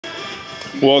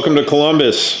Welcome to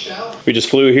Columbus. We just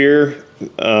flew here.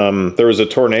 There was a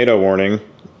tornado warning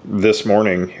this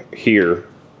morning here,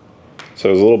 so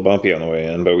it was a little bumpy on the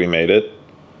way in, but we made it.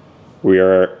 We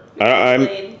are.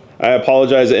 I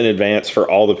apologize in advance for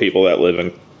all the people that live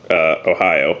in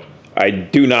Ohio. I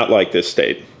do not like this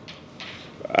state.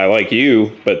 I like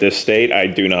you, but this state, I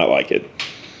do not like it.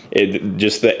 It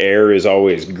just, the air is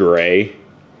always gray.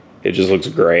 It just looks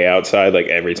gray outside, like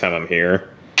every time I'm here.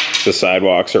 The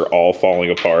sidewalks are all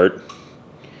falling apart.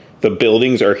 The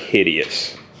buildings are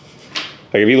hideous.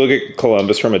 Like if you look at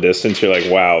Columbus from a distance, you're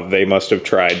like, wow, they must have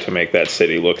tried to make that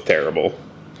city look terrible.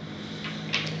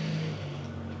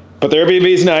 But the Airbnb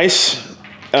is nice.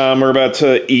 We're about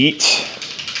to eat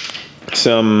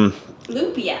some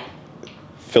lumpia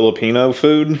Filipino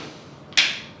food.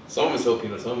 Some of it's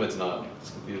Filipino, some of it's not.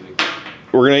 It's confusing.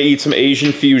 We're gonna eat some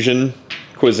Asian fusion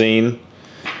cuisine.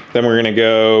 Then we're gonna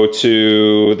go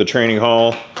to the training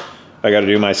hall. I gotta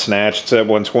do my snatch. It's at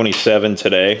 127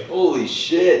 today. Holy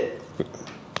shit.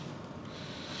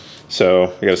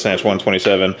 So I gotta snatch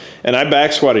 127. And I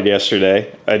back squatted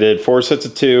yesterday. I did 4 sets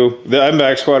of 2. I'm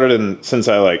back squatted since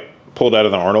I like pulled out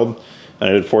of the Arnold. And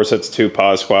I did 4 sets of 2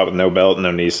 pause squat with no belt and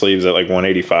no knee sleeves at like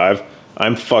 185.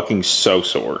 I'm fucking so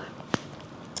sore.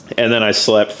 And then I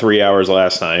slept 3 hours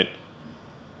last night.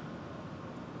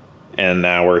 And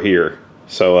now we're here.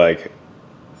 So like,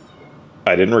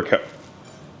 I didn't recover.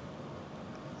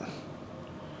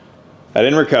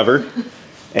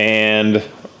 And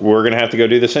we're gonna have to go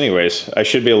do this anyways. I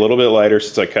should be a little bit lighter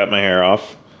since I cut my hair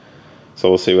off. So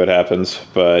we'll see what happens.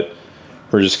 But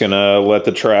we're just gonna let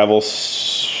the travel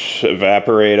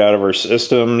evaporate out of our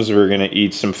systems. We're gonna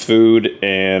eat some food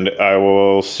and I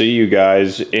will see you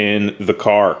guys in the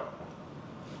car.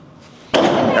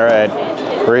 All right,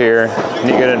 we're here.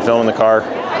 Need to get in film in the car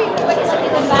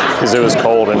because it was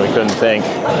cold and we couldn't think.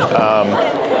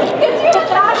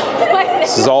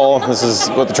 This is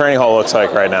what the training hall looks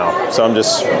like right now. So I'm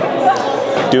just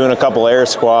doing a couple air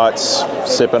squats,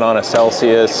 sipping on a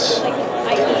Celsius,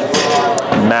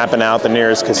 mapping out the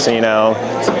nearest casino,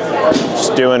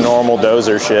 just doing normal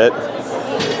Dozer shit.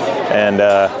 And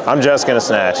I'm just gonna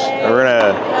snatch. We're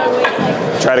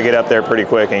gonna try to get up there pretty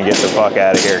quick and get the fuck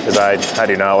out of here because I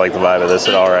do not like the vibe of this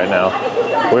at all right now.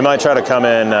 We might try to come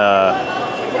in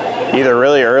either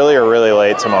really early or really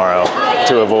late tomorrow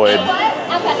to avoid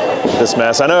this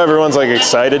mess. I know everyone's like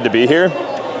excited to be here.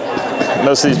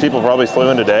 Most of these people probably flew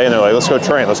in today and they're like, let's go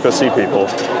train, let's go see people.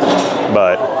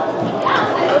 But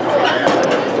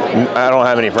I don't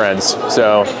have any friends,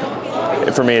 so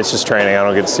for me it's just training. I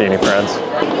don't get to see any friends.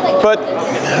 But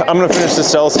I'm gonna finish the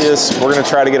Celsius. We're gonna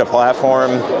try to get a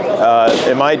platform.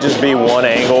 It might just be one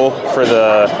angle for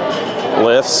the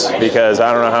lifts because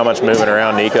I don't know how much moving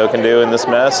around Nico can do in this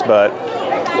mess, but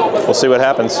we'll see what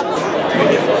happens.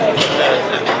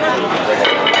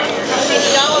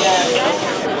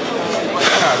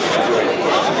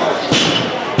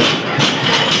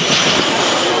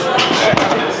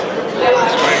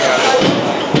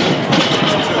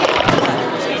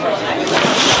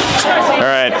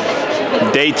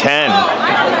 Day 10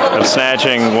 of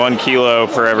snatching 1 kilo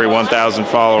per every 1,000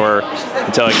 follower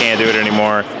until I can't do it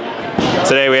anymore.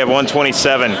 Today we have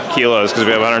 127 kilos because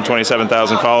we have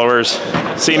 127,000 followers.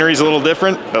 Scenery's a little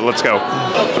different, but let's go.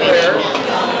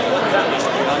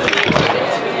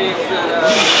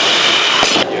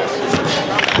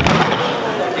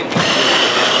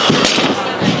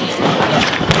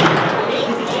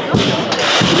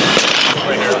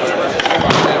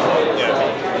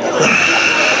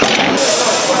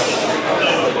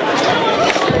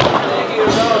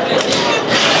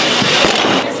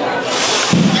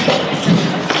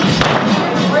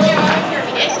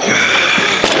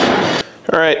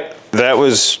 All right, that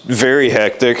was very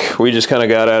hectic. We just kind of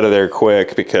got out of there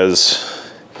quick because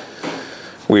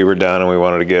we were done and we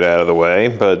wanted to get out of the way,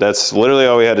 but that's literally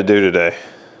all we had to do today.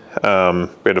 We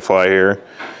had to fly here,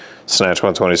 snatch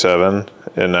 127,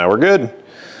 and now we're good.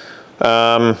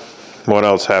 What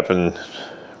else happened?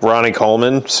 Ronnie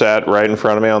Coleman sat right in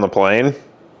front of me on the plane.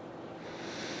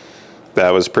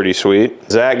 That was pretty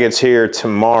sweet. Zach gets here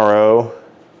tomorrow.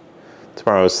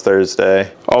 Tomorrow is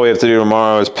Thursday. All we have to do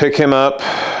tomorrow is pick him up,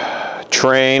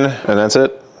 train, and that's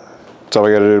it. That's all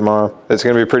we gotta do tomorrow. It's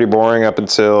gonna be pretty boring up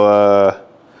until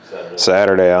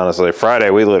Saturday, honestly.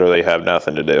 Friday, we literally have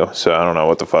nothing to do, so I don't know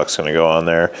what the fuck's gonna go on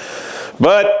there.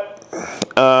 But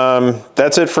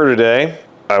that's it for today.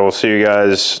 I will see you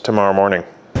guys tomorrow morning.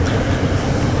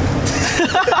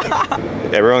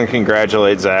 Everyone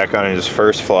congratulate Zach on his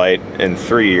first flight in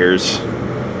 3 years.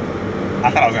 I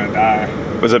thought I was gonna die.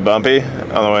 Was it bumpy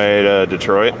on the way to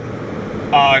Detroit?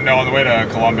 No, on the way to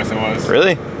Columbus it was.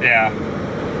 Really? Yeah.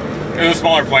 It was a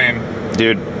smaller plane.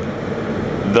 Dude,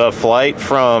 the flight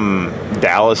from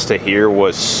Dallas to here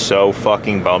was so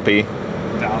fucking bumpy.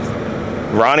 Dallas.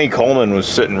 Ronnie Coleman was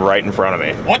sitting right in front of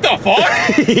me. What the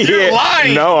fuck? You're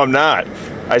lying. No, I'm not.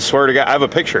 I swear to God, I have a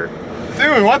picture.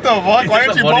 Dude, what the fuck? Why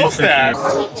didn't you post that?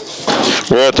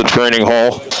 We're at the training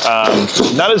hall.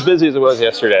 Not as busy as it was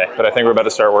yesterday, but I think we're about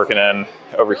to start working in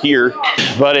over here.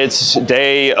 But it's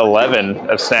day 11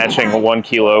 of snatching 1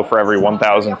 kilo for every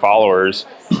 1,000 followers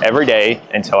every day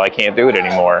until I can't do it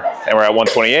anymore. And we're at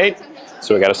 128,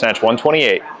 so we got to snatch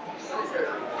 128.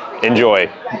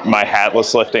 Enjoy my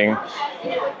hatless lifting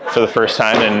for the first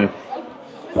time in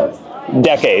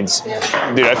decades.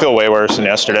 Dude, I feel way worse than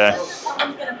yesterday.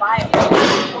 I'm gonna buy it.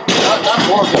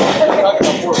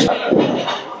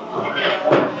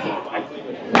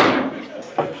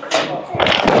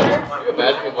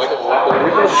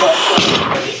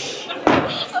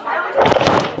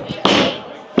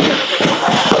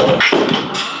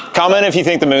 Comment if you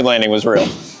think the moon landing was real.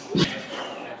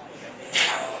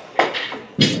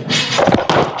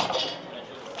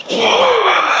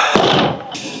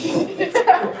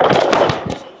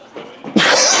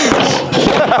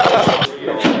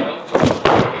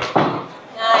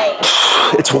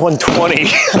 It's 120.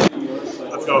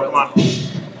 Let's go, come on.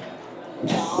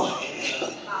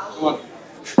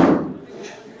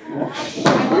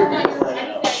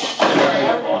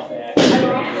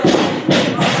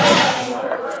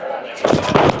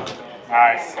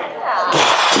 Nice.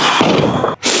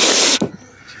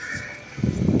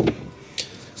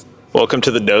 Welcome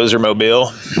to the Dozer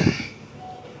Mobile.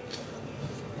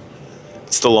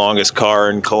 It's the longest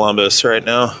car in Columbus right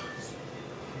now.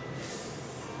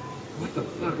 What the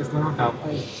fuck is going on with that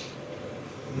plane?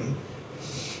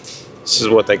 This is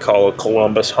what they call a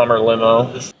Columbus Hummer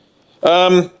limo.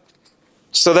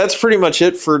 So that's pretty much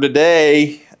it for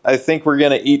today. I think we're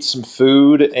gonna eat some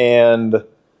food and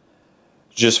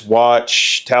just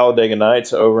watch Talladega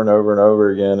Nights over and over and over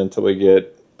again until we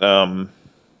get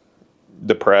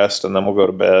depressed, and then we'll go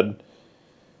to bed.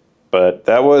 But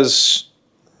that was,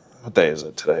 what day is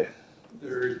it today?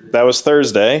 Thursday. That was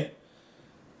Thursday.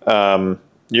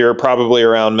 You're probably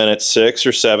around minute 6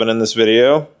 or 7 in this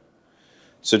video.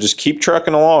 So just keep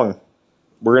trucking along.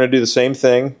 We're going to do the same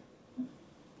thing.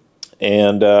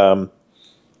 And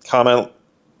comment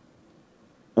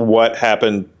what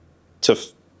happened to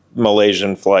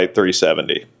Malaysian Flight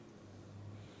 370.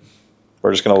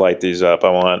 We're just going to light these up.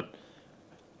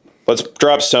 Let's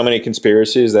drop so many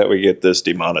conspiracies that we get this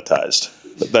demonetized.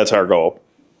 That's our goal.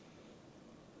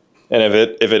 And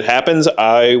if it happens,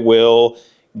 I will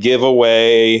give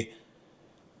away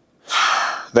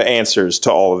the answers to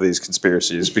all of these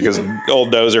conspiracies because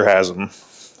old Dozer has them.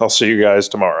 I'll see you guys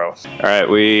tomorrow. All right,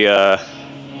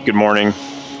 good morning.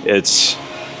 It's,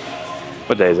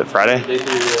 what day is it, Friday? Day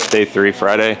 3, yeah. Day 3,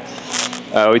 Friday.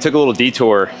 We took a little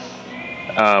detour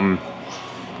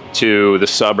to the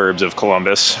suburbs of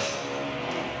Columbus.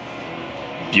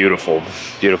 Beautiful,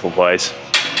 beautiful place.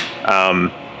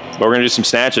 But we're gonna do some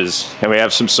snatches, and we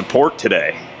have some support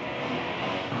today.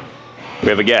 We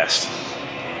have a guest,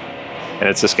 and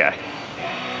it's this guy.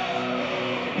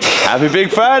 Happy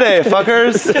Big Friday,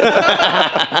 fuckers!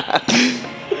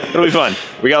 It'll be fun.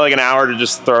 We got like an hour to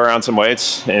just throw around some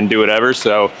weights and do whatever,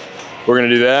 so we're gonna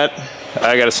do that.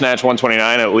 I gotta snatch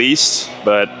 129 at least,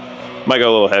 but might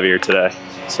go a little heavier today,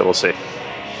 so we'll see.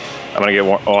 I'm gonna get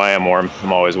warm. Oh, I am warm.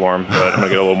 I'm always warm, but I'm gonna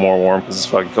get a little more warm because it's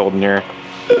fucking cold in here.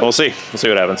 And we'll see. We'll see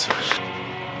what happens.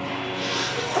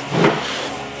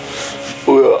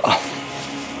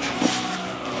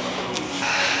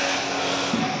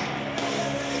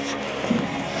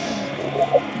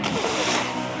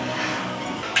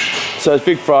 So it's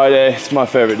Big Friday. It's my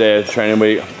favorite day of the training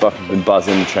week. I've fucking been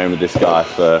buzzing to train with this guy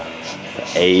for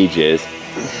ages.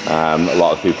 A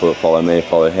lot of people that follow me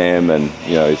follow him, and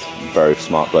you know, he's a very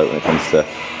smart bloke when it comes to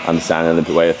understanding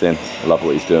Olympic weightlifting. I love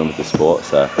what he's doing with the sport,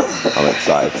 so I'm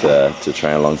excited to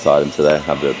train alongside him today.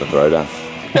 Have a bit of a throwdown.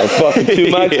 Oh, fucking too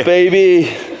much,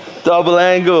 baby. Double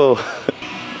angle.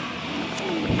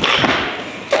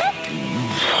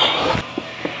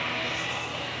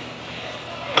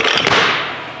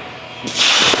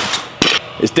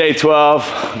 It's day 12.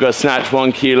 I've got to snatch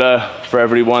 1 kilo for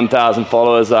every 1,000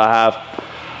 followers I have,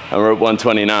 and we're at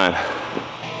 129.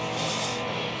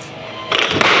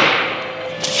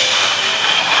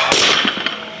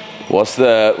 What's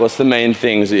the main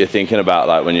things that you're thinking about,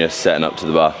 like when you're setting up to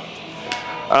the bar?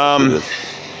 Oh,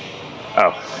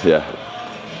 Yeah,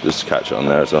 just catch it on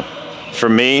there as well. for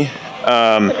me,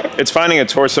 it's finding a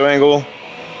torso angle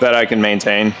that I can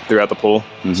maintain throughout the pull.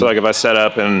 So like if I set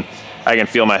up and I can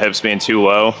feel my hips being too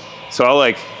low, so I'll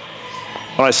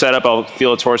when I set up, I'll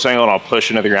feel a torso angle and I'll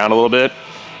push into the ground a little bit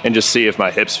and just see if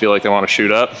my hips feel like they want to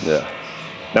shoot up. Yeah.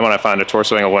 Then when I find a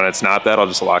torso angle when it's not that, I'll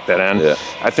just lock that in. Yeah.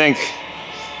 I think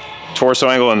torso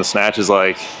angle in the snatch is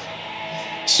like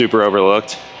super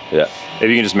overlooked. Yeah. If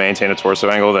you can just maintain a torso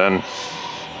angle, then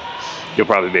you'll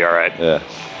probably be all right. Yeah.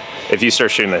 If you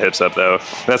start shooting the hips up though,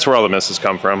 that's where all the misses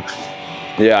come from.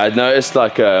 Yeah, I noticed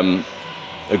like a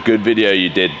good video you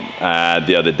did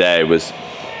the other day was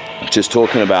just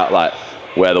talking about like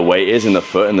where the weight is in the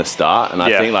foot in the start, and I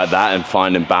think like that and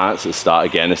finding balance at the start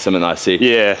again is something that I see.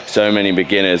 Yeah. So many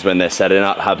beginners when they're setting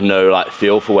up have no like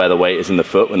feel for where the weight is in the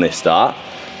foot when they start,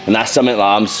 and that's something that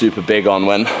I'm super big on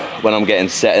when I'm getting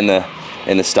set in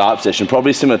the start position.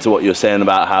 Probably similar to what you're saying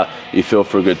about how you feel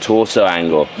for a good torso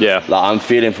angle. Yeah. Like I'm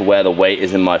feeling for where the weight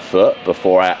is in my foot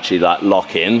before I actually like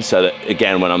lock in, so that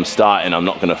again when I'm starting I'm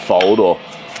not going to fold or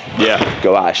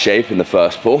go out of shape in the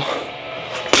first pull.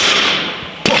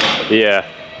 Yeah,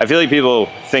 I feel like people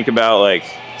think about like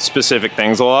specific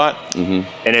things a lot, and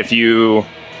if you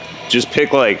just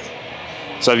pick like,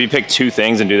 so if you pick two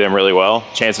things and do them really well,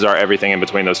 chances are everything in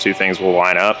between those two things will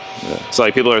line up. So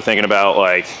like people are thinking about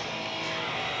like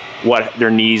what their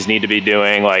knees need to be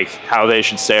doing, like how they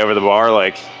should stay over the bar.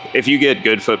 Like if you get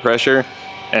good foot pressure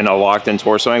and a locked in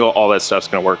torso angle, all that stuff's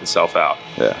gonna work itself out.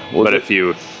 Yeah. But if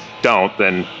you don't,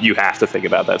 then you have to think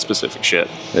about that specific shit.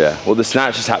 Yeah, well the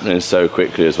snatch is happening so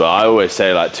quickly as well. I always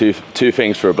say like two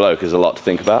things for a bloke is a lot to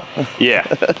think about. Yeah.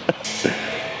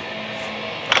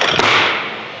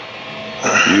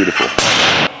 Beautiful.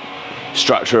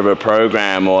 Structure of a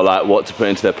program or like what to put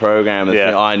into their program and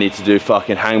think, oh, I need to do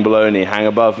fucking hang below knee, hang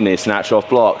above knee, snatch off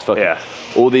blocks, fucking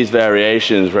all these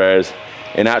variations, whereas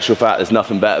in actual fact there's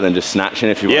nothing better than just snatching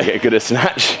if you want to get good at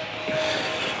snatch.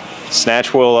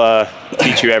 Snatch will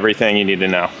teach you everything you need to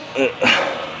know.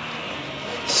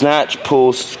 Snatch,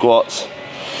 pulls, squats.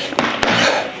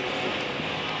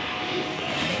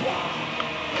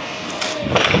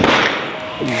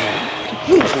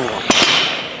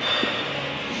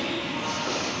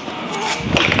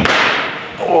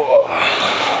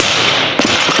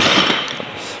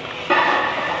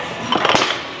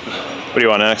 What do you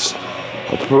want next?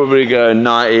 I'll probably go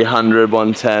 90, 100,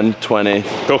 110, 20.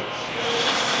 Cool.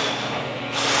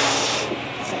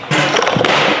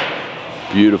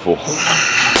 Beautiful.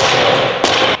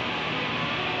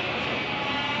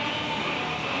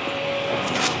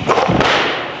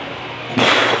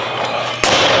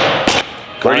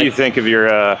 Where do you think of your,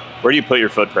 where do you put your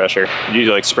foot pressure? Do you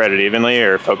like spread it evenly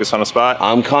or focus on a spot?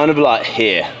 I'm kind of like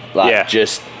here, like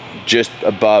just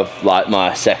above like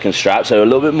my second strap, so a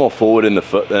little bit more forward in the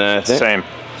foot than anything. Same.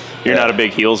 You're not a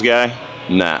big heels guy?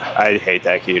 Nah. I hate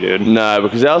that cue, dude. No,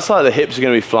 because else like the hips are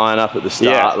gonna be flying up at the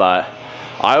start. Like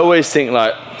I always think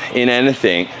like in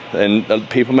anything, and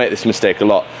people make this mistake a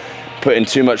lot, putting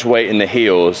too much weight in the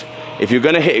heels. If you're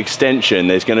gonna hit extension,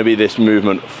 there's gonna be this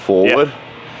movement forward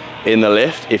in the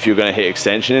lift. If you're gonna hit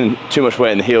extension, and too much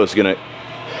weight in the heels is gonna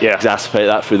exacerbate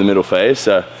that through the middle phase.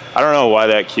 So I don't know why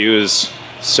that cue is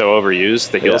so overused,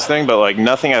 the heels thing, but like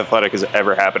nothing athletic has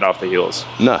ever happened off the heels.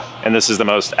 No. And this is the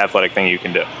most athletic thing you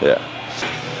can do. Yeah.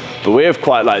 But we have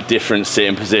quite like different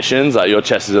sitting positions. Like your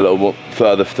chest is a little bit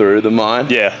further through than mine.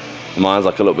 Yeah. Mine's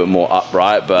like a little bit more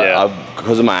upright, but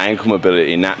because of my ankle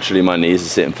mobility, naturally my knees are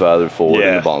sitting further forward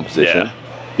in the bottom position. Yeah.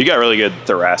 You got really good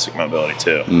thoracic mobility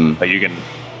too. Like you can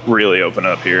really open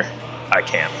up here. I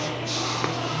can't.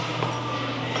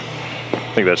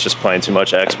 I think that's just playing too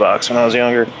much Xbox when I was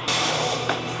younger.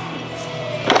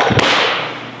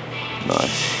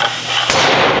 Nice.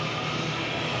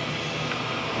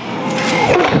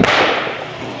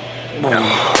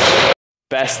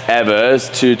 Best ever is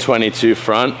 222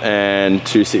 front and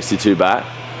 262 back.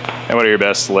 And what are your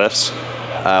best lifts?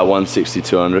 160,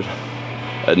 200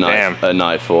 at night. At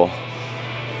night 4.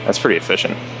 That's pretty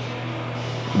efficient.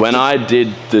 When I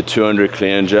did the 200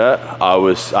 clean and jerk, I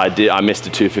missed a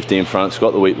 215 front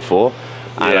squat the week before,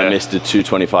 and I missed a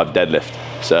 225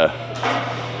 deadlift. So,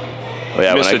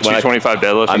 you missed a 225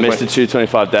 deadlift? I missed a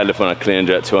 225 deadlift when I clean and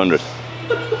jerk 200.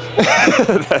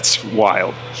 That's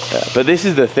wild. Yeah, but this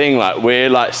is the thing, like we're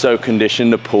like so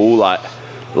conditioned to pull like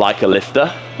a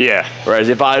lifter. Yeah. Whereas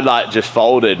if I like just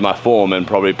folded my form and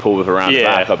probably pulled with around the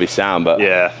back, I'd be sound, but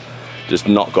just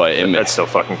not got it in me. That's still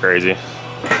fucking crazy.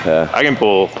 Yeah. I can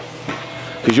pull.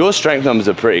 Because your strength numbers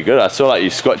are pretty good. I saw like you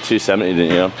squat 270,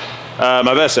 didn't you?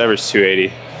 My best ever is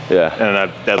 280. Yeah. And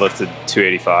I've deadlifted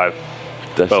 285.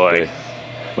 That's but like,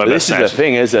 but this is the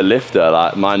thing, as a lifter,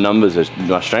 like my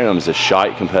strength numbers are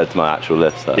shite compared to my actual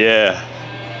lifts. So. Yeah.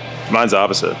 Mine's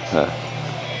opposite.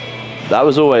 That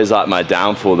was always like my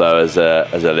downfall though as a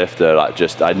lifter. Like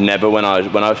just I'd never when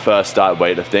I first started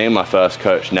weightlifting, my first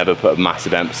coach never put a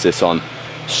massive emphasis on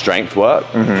strength work.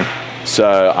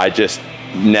 So I just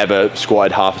never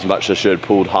squatted half as much as I should,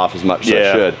 pulled half as much as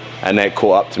I should, and it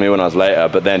caught up to me when I was later.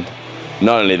 But then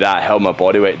not only that, I held my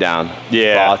body weight down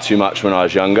far too much when I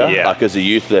was younger. Like as a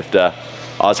youth lifter,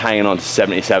 I was hanging on to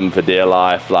 77 for dear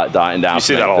life, like dieting down. You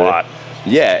see that a lot.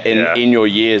 Yeah, in your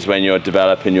years when you're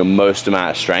developing your most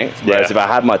amount of strength. Whereas if I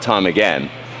had my time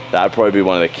again, that would probably be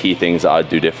one of the key things that I'd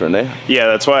do differently. Yeah,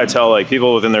 that's why I tell like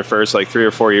people within their first like 3 or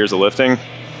 4 years of lifting,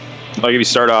 like if you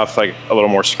start off like a little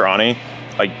more scrawny,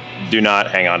 like do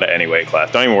not hang on to any weight class.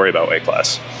 Don't even worry about weight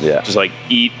class. Yeah. Just like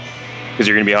eat, because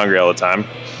you're gonna be hungry all the time.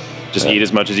 Just eat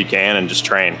as much as you can and just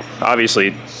train.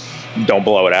 Obviously, don't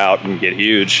blow it out and get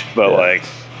huge, but like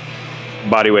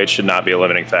body weight should not be a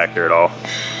limiting factor at all.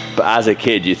 But as a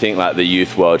kid, you think like the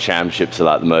youth world championships are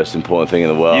like the most important thing in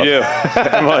the world. You do.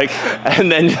 I'm like,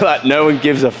 and then like no one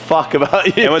gives a fuck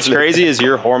about you. And what's crazy is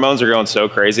your hormones are going so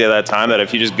crazy at that time that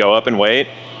if you just go up in weight,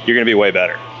 you're gonna be way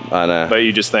better. I know. But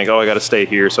you just think, oh, I gotta stay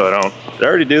here so I don't. Did I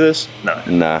already do this? No.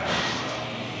 Nah.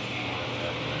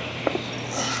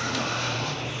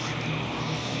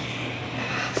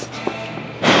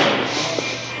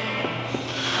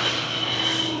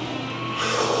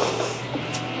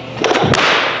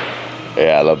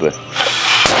 Yeah, lovely.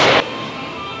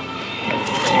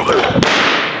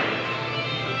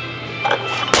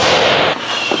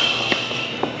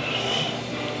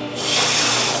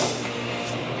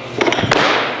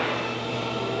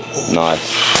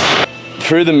 Nice.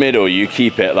 Through the middle, you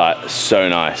keep it like so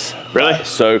nice. Really? Like,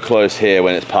 so close here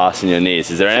when it's passing your knees.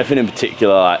 Is there anything in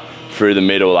particular like through the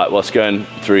middle, like what's going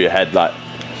through your head, like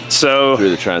so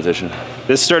through the transition?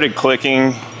 This started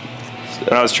clicking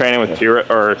when I was training with Piro,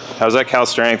 or I was at Cal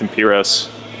Strength and Piros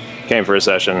came for a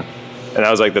session, and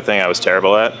that was like the thing I was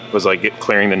terrible at, was like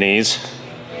clearing the knees.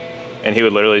 And he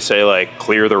would literally say like,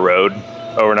 clear the road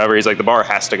over and over. He's like, the bar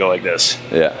has to go like this.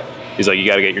 Yeah. He's like, you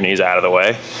got to get your knees out of the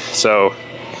way. So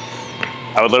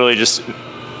I would literally just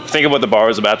think of what the bar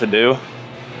was about to do,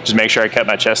 just make sure I kept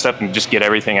my chest up and just get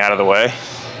everything out of the way.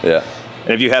 Yeah.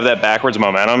 And if you have that backwards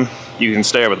momentum, you can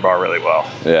stay over the bar really well.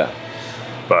 Yeah.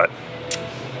 But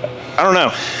I don't know.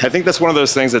 I think that's one of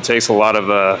those things that takes a lot of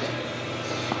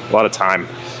time,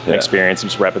 and experience, and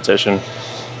just repetition.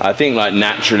 I think like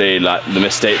naturally, like the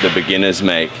mistake the beginners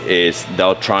make is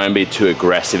they'll try and be too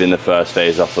aggressive in the first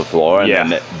phase off the floor, and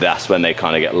then that's when they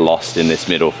kind of get lost in this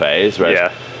middle phase.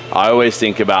 Whereas I always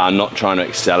think about, I'm not trying to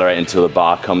accelerate until the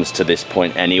bar comes to this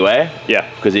point anyway. Yeah.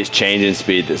 Because it's changing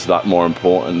speed that's like more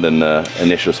important than the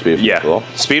initial speed off the floor.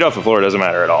 Speed off the floor doesn't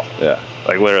matter at all. Yeah.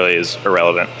 Like literally is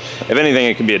irrelevant. If anything,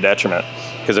 it can be a detriment.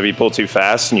 Because if you pull too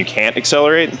fast and you can't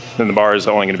accelerate, then the bar is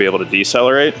only going to be able to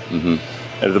decelerate. And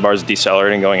if the bar is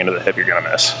decelerating going into the hip, you're going to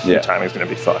miss. Yeah. Your timing's going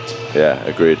to be fucked. Yeah,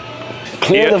 agreed.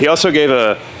 He also gave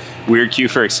a weird cue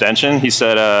for extension. He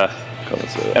said,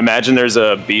 imagine there's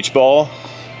a beach ball,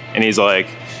 and he's like,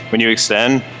 when you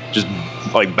extend, just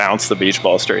like bounce the beach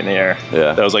ball straight in the air.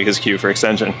 Yeah. That was like his cue for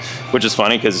extension, which is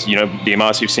funny because, you know,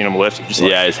 Demos, you've seen him lift. Just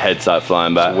like, his head start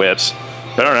flying back. Whips.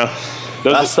 But I don't know.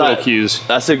 Those are little cues.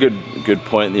 That's a good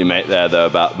point that you make there, though,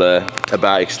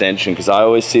 about extension, because I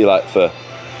always see like for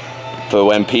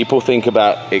when people think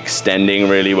about extending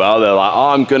really well, they're like, oh,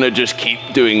 I'm gonna just keep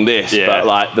doing this. Yeah. But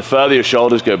like the further your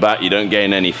shoulders go back, you don't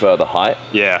gain any further height.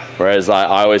 Yeah. Whereas like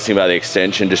I always think about the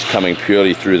extension just coming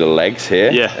purely through the legs here.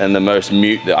 Yeah. And the most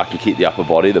mute that I can keep the upper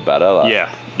body, the better. Like,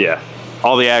 yeah.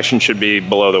 All the action should be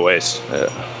below the waist. Yeah.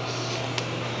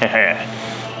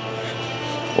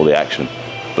 All the action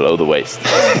below the waist.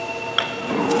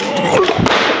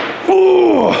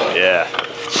 Ooh. Yeah.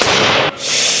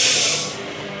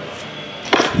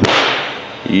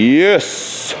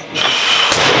 Yes.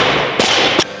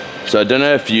 So I don't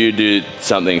know if you do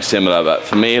something similar, but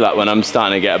for me, like when I'm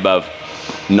starting to get above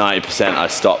 90%, I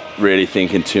stop really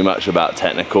thinking too much about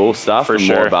technical stuff and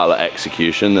more about like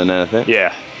execution than anything.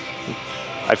 Yeah.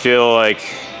 I feel like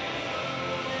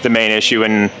the main issue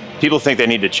when people think they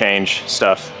need to change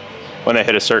stuff when they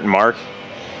hit a certain mark,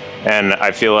 and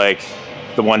I feel like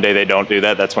the one day they don't do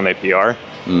that, that's when they PR.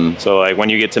 So like when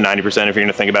you get to 90%, if you're going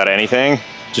to think about anything,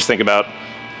 just think about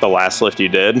the last lift you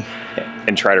did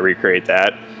and try to recreate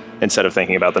that instead of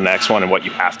thinking about the next one and what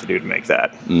you have to do to make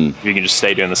that. If you can just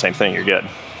stay doing the same thing, you're good.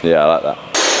 Yeah, I like that.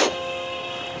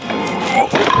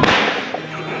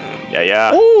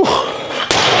 Yeah. Ooh.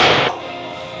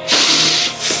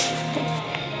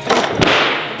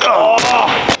 Oh,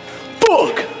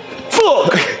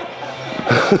 fuck.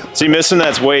 See, missing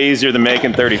that's way easier than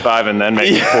making 35 and then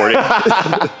making 40.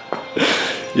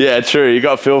 Yeah, true. You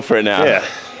got a feel for it now. Yeah.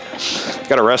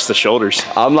 Gotta rest the shoulders.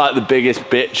 I'm like the biggest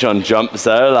bitch on jumps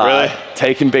though. Like, Really?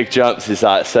 taking big jumps is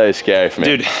like so scary for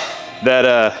me. Dude,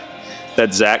 that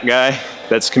Zach guy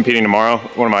that's competing tomorrow,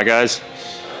 one of my guys,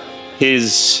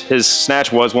 his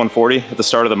snatch was 140 at the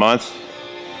start of the month.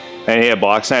 And he had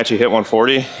block snatch, he hit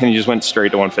 140, and he just went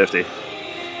straight to 150.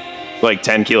 Like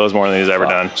 10 kilos more than he's ever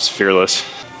done. Just fearless.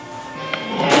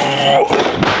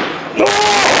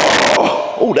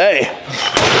 All day.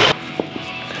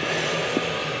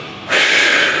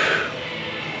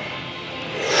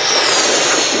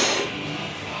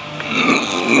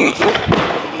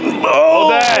 All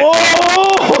day.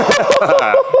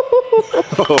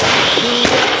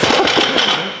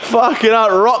 Fucking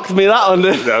out rocked me that one,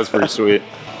 dude. That was pretty sweet.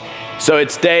 So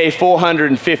it's day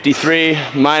 453.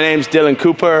 My name's Dylan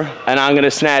Cooper, and I'm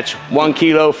gonna snatch 1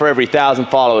 kilo for every 1,000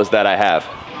 followers that I have.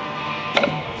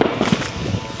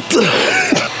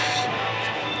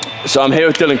 So I'm here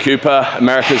with Dylan Cooper,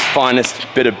 America's finest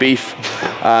bit of beef.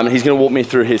 He's gonna walk me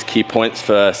through his key points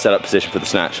for setup position for the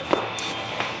snatch.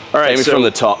 All right, Maybe so from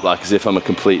the top, like as if I'm a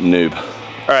complete noob.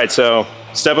 all right, so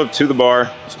step up to the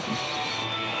bar.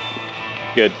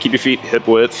 Good, keep your feet hip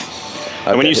width.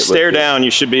 And when you stare down,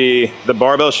 the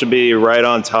barbell should be right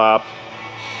on top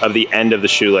of the end of the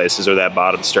shoelaces or that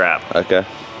bottom strap. Okay.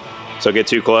 So get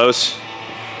too close,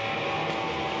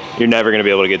 you're never gonna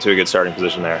be able to get to a good starting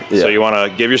position there. Yeah. So you wanna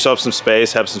give yourself some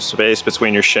space, have some space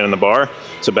between your shin and the bar.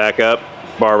 So back up,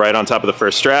 bar right on top of the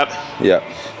first strap. Yeah.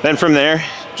 Then from there,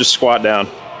 just squat down.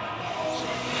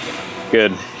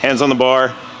 Good, hands on the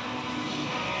bar.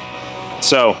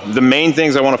 So the main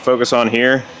things I wanna focus on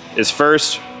here is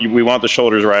first, we want the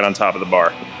shoulders right on top of the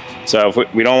bar. So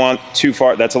if we don't want too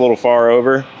far, that's a little far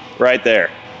over, right there.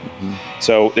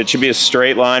 So it should be a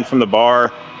straight line from the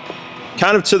bar,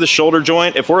 kind of to the shoulder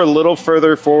joint. If we're a little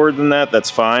further forward than that, that's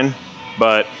fine.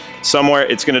 But somewhere,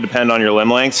 it's gonna depend on your limb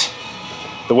lengths.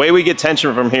 The way we get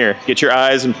tension from here, get your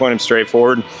eyes and point them straight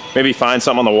forward. Maybe find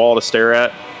something on the wall to stare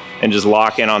at and just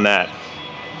lock in on that.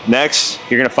 Next,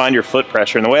 you're gonna find your foot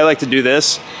pressure. And the way I like to do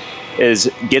this is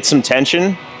get some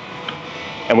tension,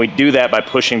 and we do that by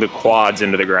pushing the quads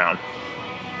into the ground.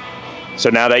 So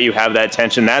now that you have that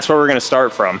tension, that's where we're gonna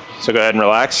start from. So go ahead and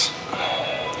relax.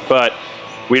 But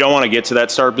we don't wanna get to that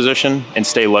start position and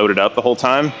stay loaded up the whole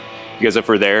time, because if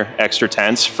we're there extra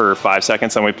tense for 5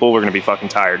 seconds and we pull, we're gonna be fucking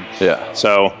tired. Yeah.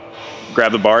 So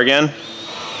grab the bar again.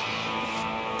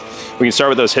 We can start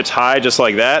with those hips high, just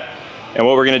like that. And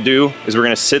what we're gonna do is we're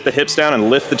gonna sit the hips down and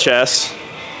lift the chest.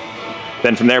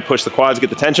 Then from there, push the quads, get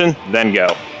the tension, then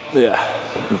go. Yeah.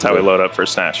 That's how we load up for a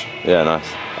snatch. Yeah, nice.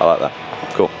 I like that.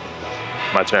 Cool.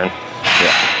 My turn.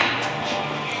 Yeah.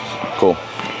 Cool.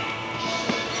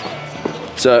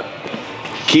 So,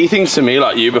 key things to me,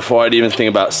 like you, before I'd even think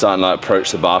about starting like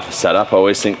approach the bar for setup, I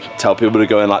always tell people to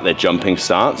go in like their jumping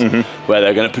stance, where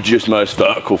they're going to produce most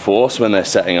vertical force when they're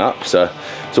setting up. So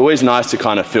it's always nice to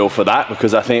kind of feel for that,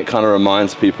 because I think it kind of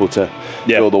reminds people to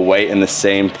feel the weight in the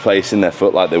same place in their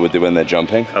foot like they would do when they're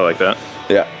jumping. I like that.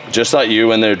 Yeah, just like you,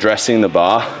 when they're addressing the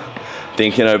bar,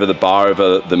 thinking over the bar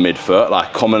over the midfoot,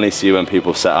 like commonly see when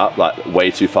people set up like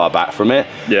way too far back from it,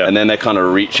 and then they're kind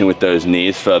of reaching with those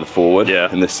knees further forward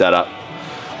in the setup,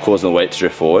 causing the weight to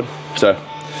drift forward. So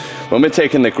when we're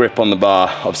taking the grip on the bar,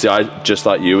 obviously I, just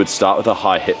like you, would start with a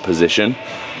high hip position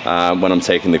when I'm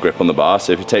taking the grip on the bar.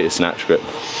 So if you take your snatch grip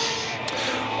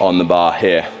on the bar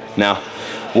here. Now,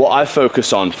 what I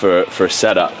focus on for a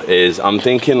setup is I'm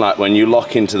thinking like when you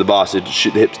lock into the bar, so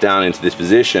shoot the hips down into this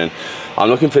position, I'm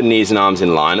looking for knees and arms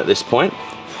in line at this point.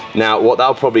 Now, what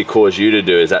that'll probably cause you to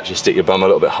do is actually stick your bum a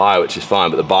little bit higher, which is fine,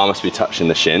 but the bar must be touching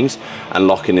the shins and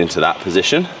locking into that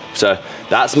position. So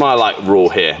that's my like rule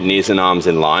here, knees and arms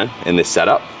in line in this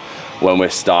setup when we're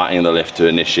starting the lift to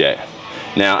initiate.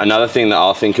 Now, another thing that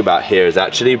I'll think about here is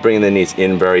actually bringing the knees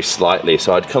in very slightly.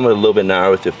 So I'd come a little bit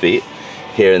narrow with your feet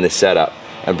here in this setup,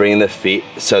 and bringing the feet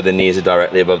so the knees are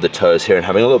directly above the toes here and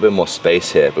having a little bit more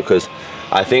space here, because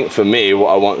I think for me, what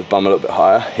I want is bum a little bit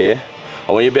higher here.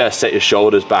 I want you to be able to set your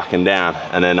shoulders back and down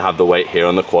and then have the weight here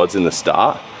on the quads in the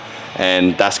start.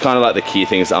 And that's kind of like the key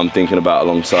things that I'm thinking about,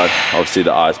 alongside obviously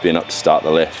the eyes being up to start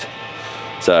the lift.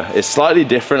 So it's slightly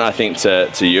different, I think,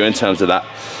 to you in terms of that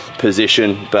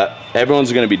position, but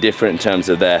everyone's going to be different in terms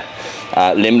of their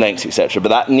limb lengths, etc. But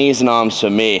that knees and arms for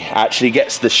me actually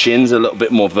gets the shins a little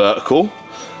bit more vertical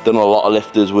than a lot of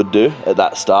lifters would do at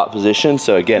that start position.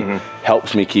 So again,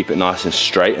 helps me keep it nice and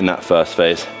straight in that first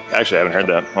phase. Actually, I haven't heard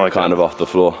that. I like kind that. of off the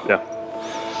floor. Yeah.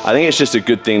 I think it's just a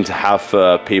good thing to have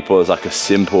for people as like a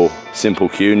simple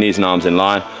cue. Knees and arms in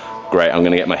line. Great, I'm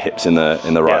gonna get my hips in the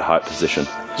right height position.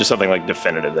 Just something like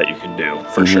definitive that you can do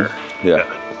for sure.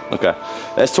 Yeah. Okay.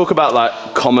 Let's talk about like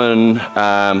common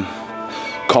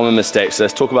mistakes.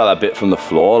 Let's talk about that bit from the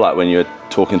floor, like when you're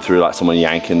talking through like someone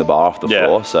yanking the bar off the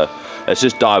floor. So let's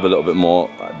just dive a little bit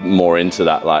more into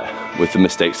that, like with the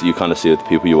mistakes that you kind of see with the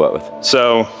people you work with.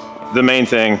 So the main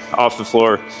thing off the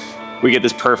floor, we get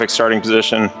this perfect starting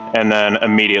position and then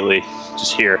immediately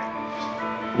just here.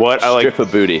 What I like,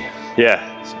 stripper booty.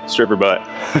 Yeah, stripper butt.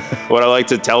 What I like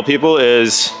to tell people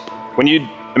is when you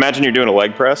imagine you're doing a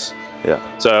leg press.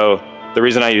 Yeah. So the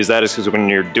reason I use that is because when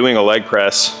you're doing a leg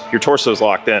press, your torso is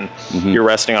locked in. You're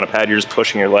resting on a pad, you're just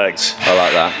pushing your legs. I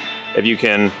like that. If you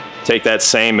can take that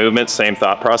same movement, same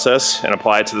thought process and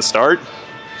apply it to the start,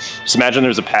 just imagine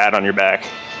there's a pad on your back.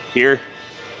 Here,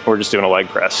 we're just doing a leg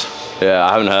press. Yeah,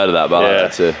 I haven't heard of that, but I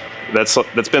like that too.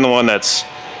 That's been the one that's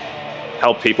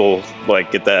helped people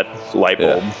like get that light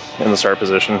bulb in the start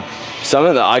position.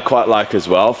 Something that I quite like as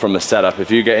well from a setup, if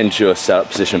you get into your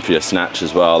setup position for your snatch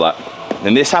as well, like,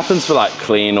 and this happens for like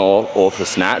clean or for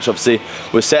snatch, obviously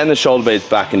we're setting the shoulder blades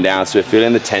back and down, so we're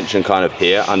feeling the tension kind of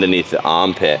here underneath the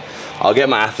armpit. I'll get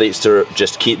my athletes to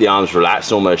just keep the arms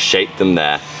relaxed, almost shake them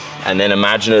there, and then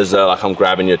imagine as though like I'm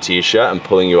grabbing your t-shirt and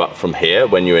pulling you up from here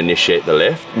when you initiate the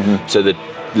lift. So the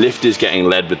lift is getting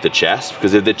led with the chest,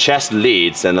 because if the chest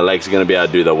leads, then the legs are going to be able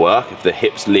to do their work. If the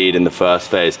hips lead in the first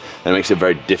phase, then it makes it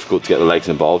very difficult to get the legs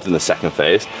involved in the second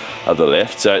phase of the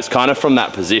lift. So it's kind of from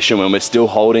that position when we're still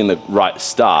holding the right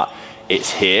start, it's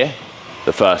here,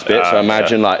 the first bit. So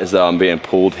imagine like as though I'm being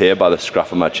pulled here by the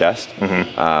scruff of my chest,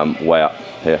 way up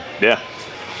here. Yeah.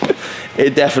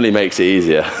 It definitely makes it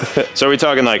easier. So are we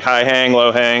talking like high hang,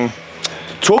 low hang?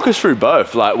 Talk us through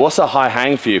both. Like, what's a high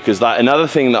hang for you? Because like another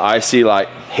thing that I see, like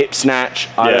hip snatch,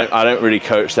 I don't really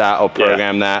coach that or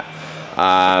program that.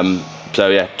 So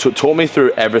yeah, talk me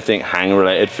through everything hang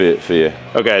related for you.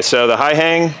 Okay, so the high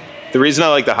hang, the reason I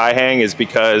like the high hang is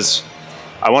because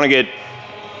I want to get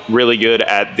really good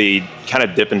at the kind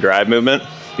of dip and drive movement,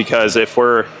 because if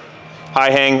we're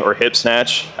high hang or hip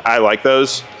snatch, I like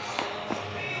those.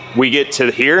 We get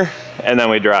to here and then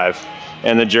we drive.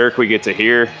 And the jerk, we get to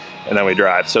here and then we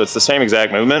drive. So it's the same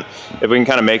exact movement. If we can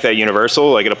kind of make that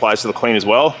universal, like it applies to the clean as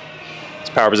well. It's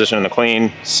power position in the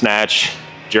clean, snatch,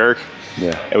 jerk.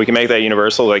 Yeah. And we can make that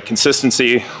universal, like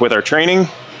consistency with our training,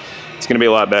 it's gonna be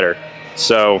a lot better.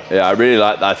 So yeah, I really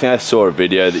like that. I think I saw a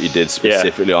video that you did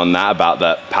specifically on that, about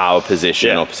that power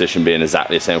position or position being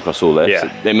exactly the same across all lifts.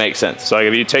 Yeah. It makes sense. So like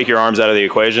if you take your arms out of the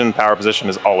equation, power position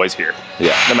is always here.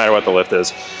 Yeah. No matter what the lift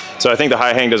is. So I think the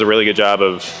high hang does a really good job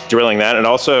of drilling that, and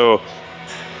also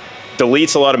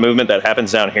deletes a lot of movement that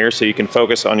happens down here, so you can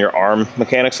focus on your arm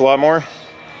mechanics a lot more.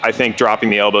 I think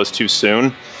dropping the elbows too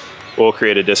soon will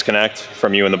create a disconnect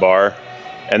from you and the bar,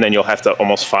 and then you'll have to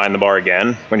almost find the bar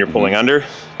again when you're pulling under.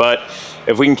 But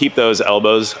if we can keep those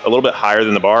elbows a little bit higher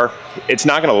than the bar, it's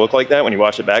not gonna look like that when you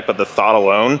watch it back, but the thought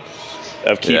alone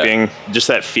of keeping just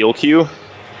that feel cue.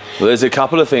 Well, there's a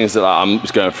couple of things that I'm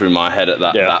just going through my head at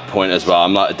that point as well.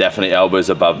 I'm like definitely elbows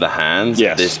above the hands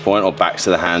at this point, or backs to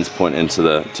the hands pointing to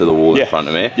the wall in front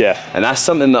of me. Yeah. And that's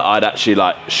something that I'd actually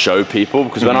like show people,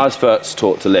 because when I was first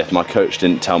taught to lift, my coach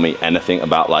didn't tell me anything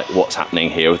about like what's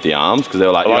happening here with the arms, because they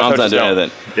were like, your arms aren't doing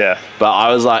anything. Yeah. But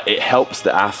I was like, it helps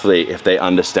the athlete if they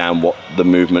understand what the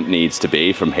movement needs to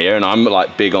be from here. And I'm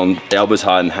like big on elbows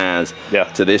higher than hands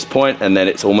to this point, and then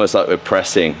it's almost like we're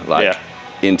pressing like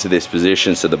into this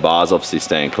position, so the bar's obviously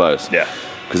staying close. Yeah.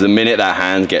 Because the minute that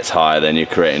hand gets higher, then you're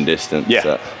creating distance. Yeah.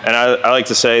 So. And I like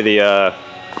to say the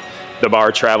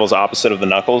bar travels opposite of the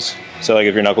knuckles. So like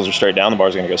if your knuckles are straight down, the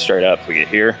bar's gonna go straight up. If we get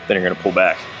here, then you're gonna pull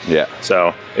back. Yeah.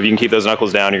 So if you can keep those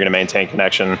knuckles down, you're gonna maintain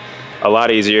connection a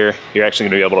lot easier. You're actually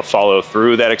gonna be able to follow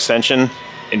through that extension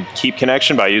and keep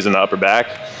connection by using the upper back,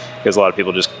 because a lot of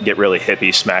people just get really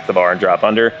hippie, smack the bar and drop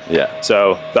under. Yeah.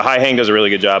 So the high hang does a really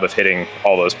good job of hitting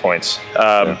all those points.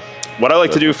 What I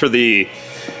like to do for the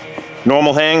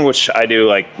normal hang, which I do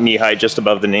like knee height just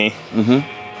above the knee,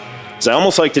 is I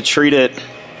almost like to treat it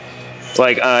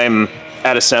like I'm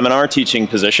at a seminar teaching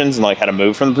positions and like how to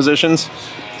move from the positions.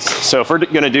 So if we're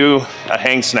gonna do a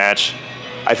hang snatch,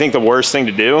 I think the worst thing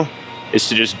to do is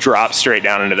to just drop straight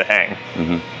down into the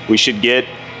hang. We should get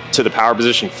to the power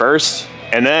position first,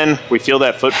 and then we feel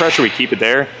that foot pressure, we keep it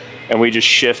there, and we just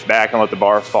shift back and let the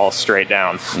bar fall straight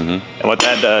down. And what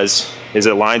that does is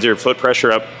it lines your foot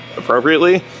pressure up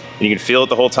appropriately, and you can feel it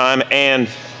the whole time, and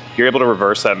you're able to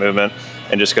reverse that movement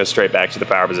and just go straight back to the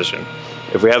power position.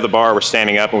 If we have the bar, we're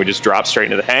standing up and we just drop straight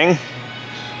into the hang,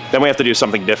 then we have to do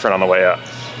something different on the way up.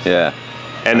 Yeah.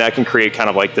 And that can create kind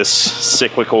of like this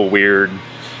cyclical, weird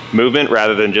movement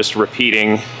rather than just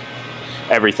repeating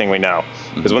everything we know.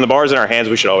 Because when the bar's in our hands,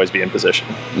 we should always be in position.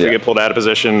 If we get pulled out of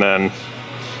position, then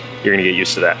you're gonna get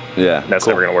used to that. Yeah, That's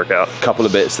never gonna work out. A couple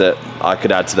of bits that I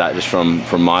could add to that just from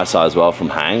my side as well, from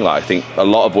hang. Like I think a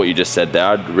lot of what you just said there,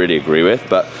 I'd really agree with.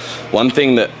 But one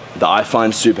thing that I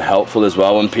find super helpful as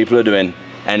well when people are doing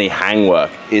any hang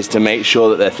work is to make sure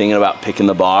that they're thinking about picking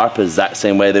the bar up the exact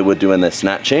same way they would do when they're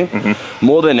snatching.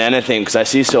 More than anything, because I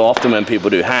see so often when people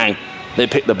do hang, they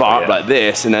pick the bar up like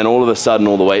this, and then all of a sudden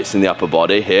all the weight's in the upper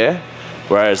body here.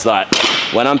 Whereas like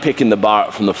when I'm picking the bar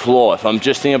up from the floor, if I'm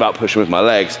just thinking about pushing with my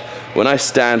legs, when I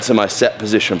stand to my set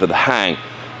position for the hang,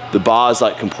 the bar's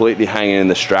like completely hanging in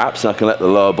the straps, and I can let the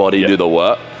lower body do the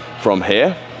work from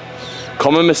here.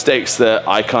 Common mistakes that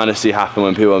I kind of see happen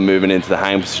when people are moving into the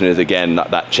hang position is, again,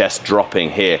 that chest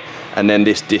dropping here, and then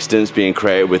this distance being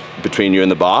created between you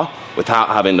and the bar without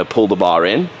having to pull the bar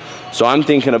in. So I'm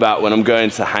thinking about when I'm going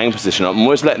to the hang position, I'm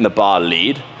always letting the bar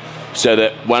lead, so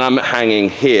that when I'm hanging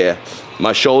here,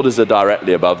 my shoulders are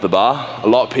directly above the bar. A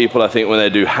lot of people, I think, when they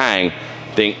do hang,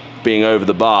 think being over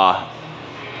the bar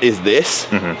is this.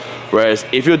 Whereas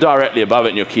if you're directly above it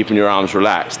and you're keeping your arms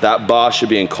relaxed, that bar should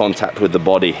be in contact with the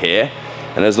body here.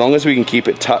 And as long as we can keep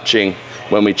it touching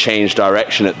when we change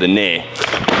direction at the knee,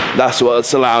 that's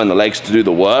what's allowing the legs to do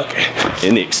the work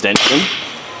in the extension.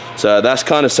 So that's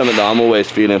kind of something that I'm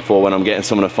always feeling for when I'm getting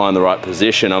someone to find the right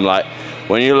position. I'm like,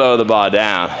 when you lower the bar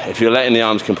down, if you're letting the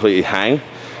arms completely hang,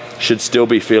 should still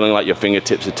be feeling like your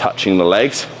fingertips are touching the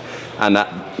legs, and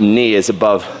that knee is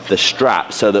above the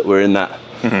strap, so that we're in that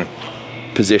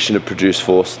position to produce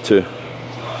force too.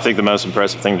 I think the most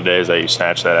impressive thing today is that you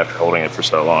snatched that after holding it for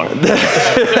so long. 2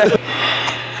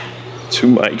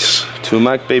 mics. 2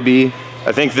 mic, baby.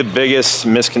 I think the biggest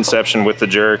misconception with the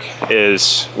jerk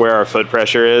is where our foot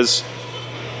pressure is,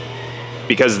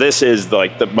 because this is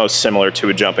like the most similar to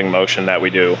a jumping motion that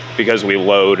we do, because we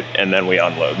load and then we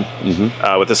unload.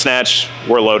 With the snatch,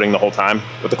 we're loading the whole time.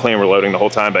 With the clean, we're loading the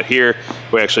whole time, but here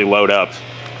we actually load up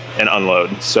and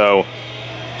unload. So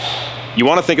you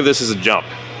want to think of this as a jump.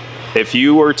 If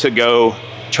you were to go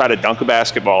try to dunk a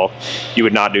basketball, you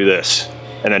would not do this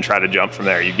and then try to jump from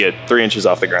there. You get 3 inches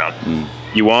off the ground.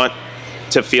 You want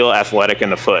to feel athletic in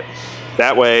the foot.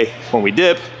 That way, when we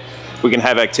dip, we can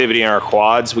have activity in our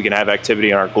quads, we can have activity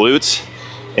in our glutes,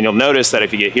 and you'll notice that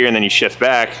if you get here and then you shift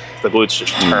back, the glutes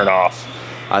just turn off.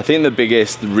 I think the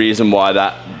biggest reason where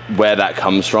that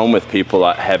comes from with people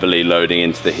like heavily loading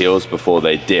into the heels before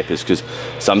they dip is because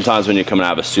sometimes when you're coming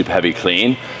out of a super heavy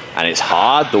clean and it's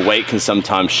hard, the weight can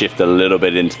sometimes shift a little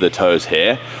bit into the toes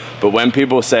here. But when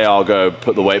people say, I'll go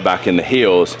put the weight back in the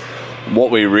heels,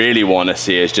 what we really want to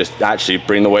see is just actually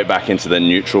bring the weight back into the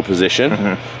neutral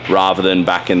position rather than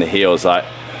back in the heels. Like,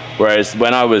 whereas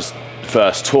when I was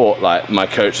first taught, like my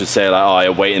coach would say like, oh, I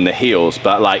weight in the heels,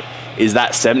 but like, is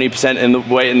that 70% in the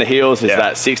weight in the heels? Is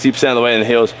that 60% of the weight in the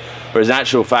heels? Whereas in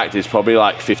actual fact, it's probably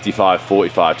like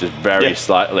 55-45, just very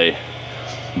slightly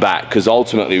back, because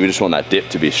ultimately we just want that dip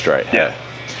to be straight.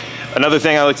 Another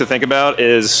thing I like to think about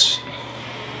is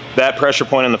that pressure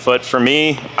point in the foot. For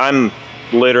me, I'm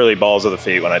literally balls of the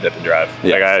feet when I dip and drive.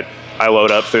 Like I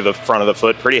load up through the front of the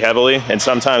foot pretty heavily, and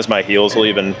sometimes my heels will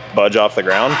even budge off the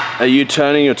ground. Are you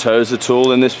turning your toes at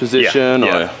all in this position?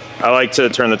 Yeah. I like to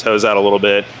turn the toes out a little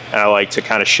bit, and I like to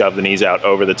kind of shove the knees out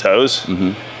over the toes.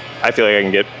 I feel like I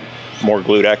can get more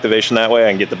glute activation that way.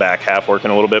 I can get the back half working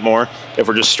a little bit more. If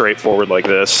we're just straight forward like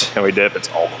this and we dip, it's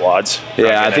all quads.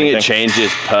 Yeah, I think it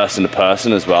changes person to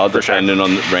person as well, depending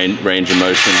on the range of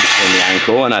motion in the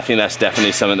ankle. And I think that's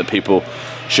definitely something that people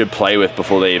should play with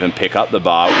before they even pick up the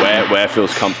bar, where it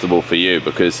feels comfortable for you,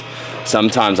 because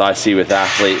sometimes I see with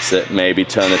athletes that maybe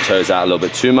turn the toes out a little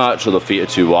bit too much or the feet are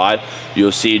too wide.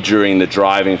 You'll see during the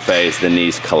driving phase, the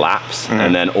knees collapse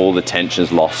and then all the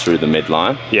tension's lost through the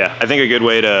midline. Yeah, I think a good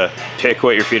way to pick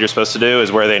what your feet are supposed to do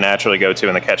is where they naturally go to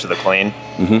in the catch of the clean,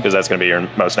 because that's going to be your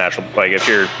most natural. Like if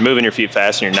you're moving your feet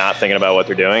fast and you're not thinking about what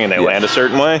they're doing and they land a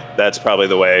certain way, that's probably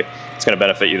the way it's going to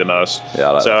benefit you the most.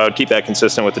 Yeah, so I would keep that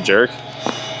consistent with the jerk.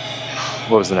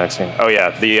 What was the next thing? Oh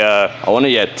yeah, I want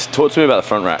to talk to me about the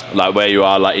front rack, like where you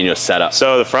are like in your setup.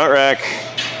 So the front rack,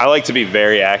 I like to be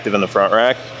very active in the front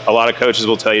rack. A lot of coaches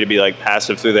will tell you to be like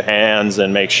passive through the hands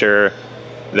and make sure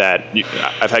that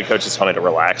I've had coaches tell me to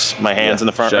relax my hands in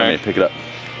the front rack. Pick it up.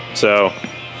 So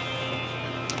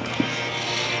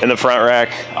in the front rack,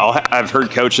 I've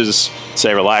heard coaches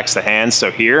say relax the hands,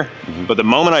 so here, but the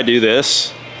moment I do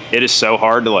this, it is so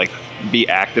hard to like be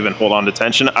active and hold on to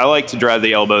tension. I like to drive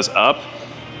the elbows up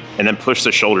and then push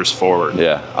the shoulders forward.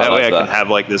 That way I can have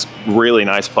like this really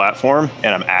nice platform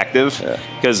and I'm active,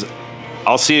 because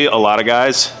I'll see a lot of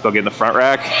guys, they'll get in the front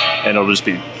rack and it'll just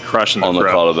be crushing on the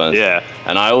collarbones. Yeah.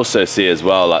 And I also see as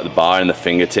well like the bar and the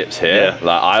fingertips here.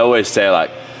 Like I always say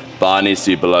like bar needs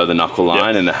to be below the knuckle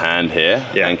line in the hand here,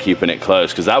 and keeping it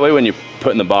close. Because that way when you're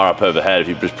putting the bar up overhead, if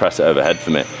you just press it overhead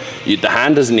from it, the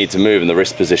hand doesn't need to move and the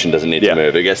wrist position doesn't need to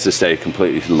move. It gets to stay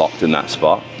completely locked in that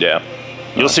spot. Yeah.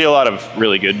 You'll see a lot of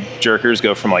really good jerkers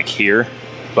go from like here,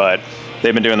 but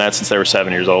they've been doing that since they were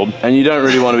 7 years old. And you don't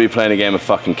really want to be playing a game of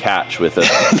fucking catch with a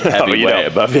heavy weight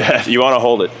above your head. You want to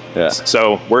hold it. Yeah.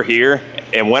 So we're here,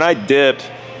 and when I dip,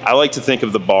 I like to think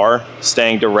of the bar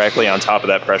staying directly on top of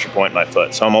that pressure point in my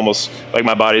foot. So I'm almost like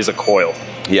my body's a coil.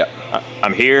 Yeah.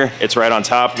 I'm here, it's right on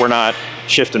top. We're not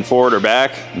shifting forward or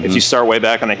back. If you start way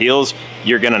back on the heels,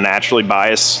 you're gonna naturally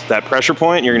bias that pressure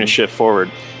point, and you're gonna shift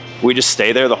forward. We just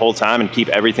stay there the whole time and keep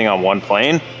everything on one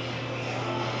plane.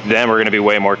 Then we're gonna be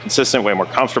way more consistent, way more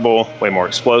comfortable, way more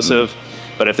explosive.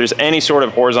 But if there's any sort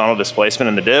of horizontal displacement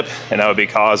in the dip, and that would be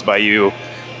caused by you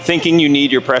thinking you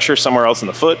need your pressure somewhere else in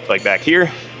the foot, like back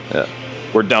here,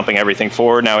 we're dumping everything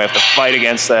forward. Now we have to fight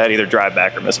against that, either drive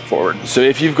back or miss it forward. So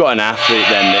if you've got an athlete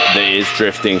then that is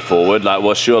drifting forward, like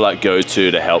what's your like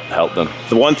go-to to help them?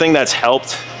 The one thing that's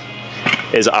helped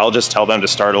is I'll just tell them to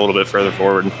start a little bit further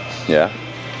forward. Yeah.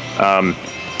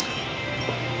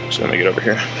 Just gonna make it over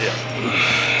here.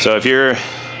 Yeah. So if you're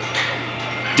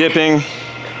dipping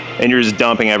and you're just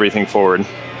dumping everything forward,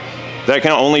 that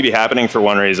can only be happening for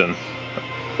one reason.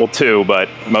 Well, two, but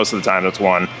most of the time it's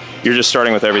one. You're just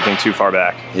starting with everything too far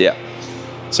back. Yeah.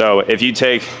 So if you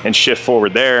take and shift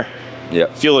forward there,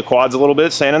 feel the quads a little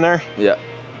bit standing there,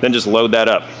 then just load that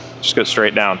up. Just go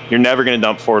straight down. You're never gonna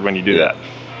dump forward when you do that.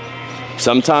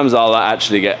 Sometimes I'll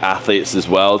actually get athletes as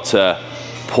well to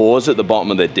pause at the bottom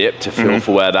of the dip to feel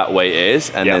for where that weight is,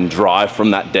 and then drive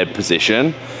from that dead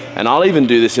position. And I'll even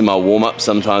do this in my warm-up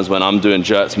sometimes when I'm doing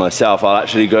jerks myself. I'll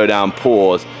actually go down,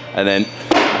 pause, and then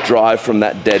drive from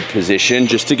that dead position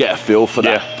just to get a feel for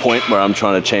that point where I'm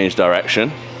trying to change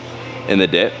direction in the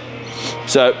dip.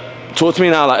 So talk to me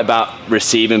now like about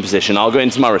receiving position. I'll go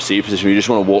into my receive position. You just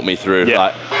want to walk me through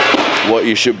like what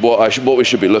we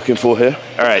should be looking for here.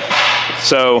 All right.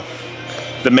 So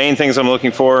the main things I'm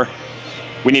looking for,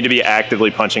 we need to be actively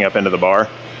punching up into the bar.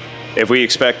 If we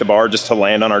expect the bar just to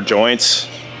land on our joints,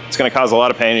 it's gonna cause a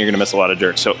lot of pain and you're gonna miss a lot of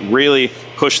jerks. So really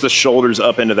push the shoulders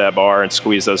up into that bar and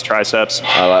squeeze those triceps.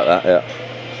 I like that,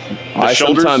 I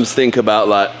sometimes think about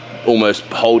like almost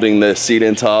holding the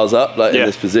ceiling tiles up like in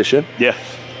this position. Yeah,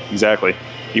 exactly.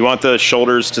 You want the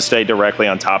shoulders to stay directly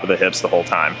on top of the hips the whole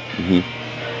time.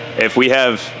 If we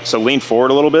have, so lean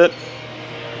forward a little bit,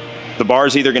 the bar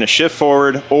is either gonna shift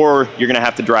forward or you're gonna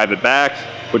have to drive it back,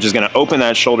 which is gonna open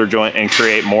that shoulder joint and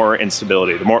create more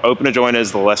instability. The more open a joint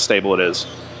is, the less stable it is.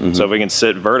 So if we can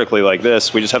sit vertically like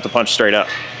this, we just have to punch straight up.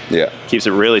 Keeps it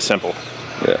really simple.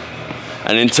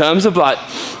 And in terms of like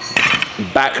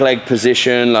back leg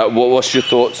position, like what's your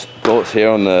thoughts here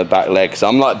on the back leg? Because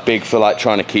I'm like big for like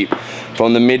trying to keep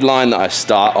from the midline that I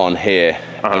start on here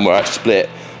and where I split,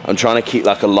 I'm trying to keep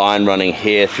like a line running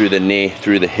here through the knee,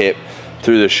 through the hip,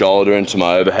 through the shoulder into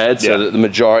my overhead, so that the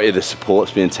majority of the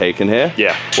support's being taken here.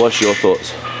 What's your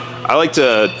thoughts? I like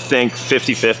to think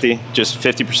 50-50, just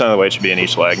 50% of the weight should be in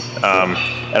each leg.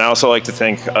 And I also like to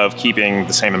think of keeping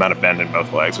the same amount of bend in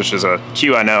both legs, which is a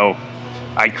cue I know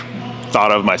I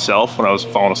thought of myself when I was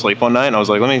falling asleep one night, and I was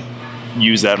like, let me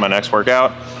use that in my next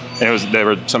workout. And they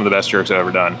were some of the best jerks I've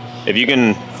ever done. If you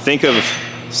can think of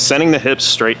sending the hips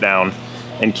straight down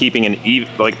and keeping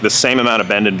like the same amount of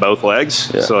bend in both legs,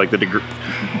 so like the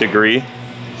degree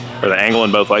or the angle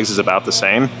in both legs is about the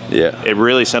same. It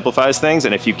really simplifies things,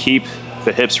 and if you keep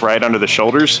the hips right under the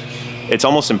shoulders, it's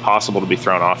almost impossible to be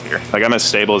thrown off here. Like I'm as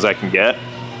stable as I can get.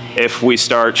 If we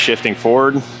start shifting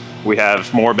forward, we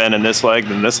have more bend in this leg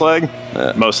than this leg.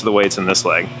 Most of the weight's in this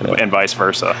leg, and vice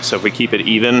versa. So if we keep it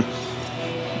even,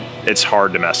 it's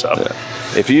hard to mess up.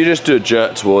 If you just do a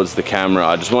jerk towards the camera,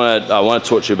 I want to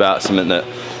talk to you about something that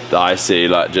I see,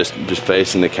 like just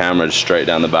facing the camera, just straight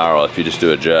down the barrel. If you just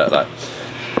do a jerk, like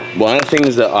one of the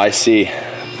things that I see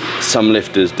some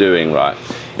lifters doing, right,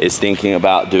 is thinking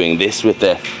about doing this with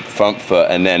their front foot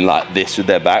and then like this with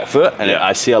their back foot. And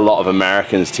I see a lot of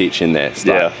Americans teaching this.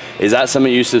 Like, is that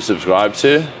something you subscribe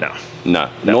to? No.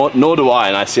 Nor do I.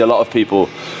 And I see a lot of people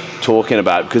talking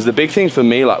about it, because the big thing for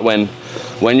me, like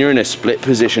when you're in a split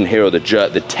position here or the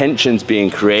jerk, the tension's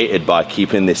being created by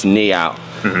keeping this knee out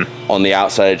on the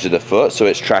outside edge of the foot, so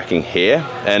it's tracking here.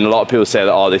 And a lot of people say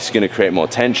that, oh, this is going to create more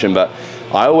tension, but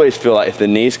I always feel like if the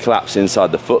knees collapse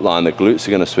inside the foot line, the glutes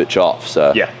are going to switch off.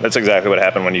 So yeah, that's exactly what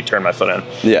happened when you turn my foot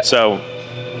in. So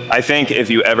I think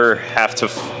if you ever have to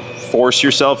force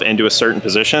yourself into a certain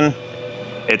position,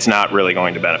 it's not really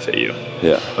going to benefit you.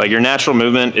 Like your natural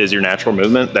movement is your natural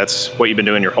movement. That's what you've been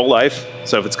doing your whole life.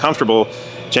 So if it's comfortable,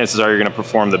 chances are you're going to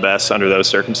perform the best under those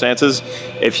circumstances.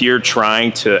 If you're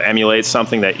trying to emulate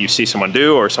something that you see someone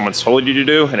do or someone's told you to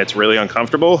do and it's really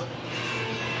uncomfortable,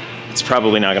 it's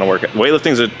probably not going to work.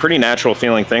 Weightlifting is a pretty natural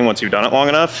feeling thing once you've done it long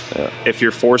enough. Yeah. If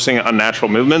you're forcing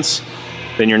unnatural movements,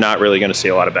 then you're not really going to see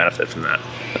a lot of benefit from that.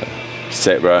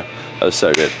 Sick, bro. That was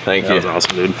so good. Thank you. That was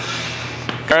awesome, dude.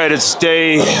 All right, it's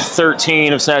day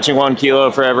 13 of snatching 1 kilo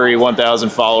for every 1,000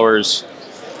 followers.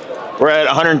 We're at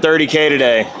 130K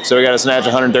today, so we got to snatch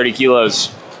 130 kilos.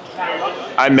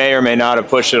 I may or may not have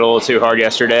pushed it a little too hard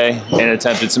yesterday and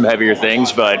attempted some heavier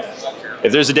things, but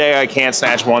if there's a day I can't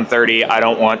snatch 130, I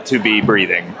don't want to be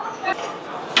breathing.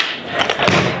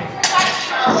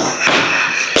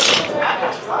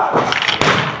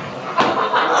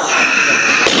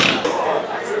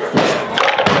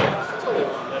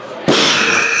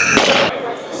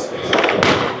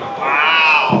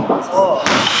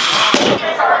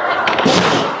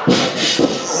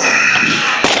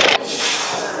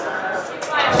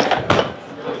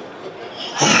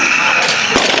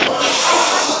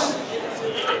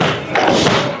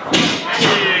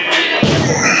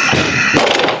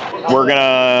 We're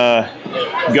gonna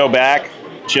go back,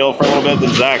 chill for a little bit,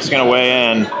 then Zach's gonna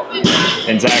weigh in,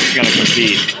 and Zach's gonna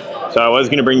compete. So I was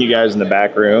gonna bring you guys in the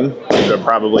back room, but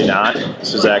probably not,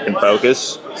 so Zach can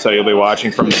focus. So you'll be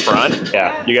watching from the front.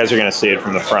 Yeah, you guys are gonna see it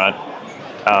from the front,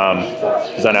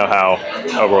 because I know how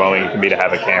overwhelming it can be to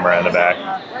have a camera in the back.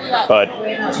 But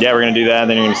yeah, we're gonna do that, and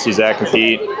then you're gonna see Zach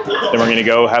compete. Then we're gonna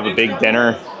go have a big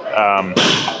dinner.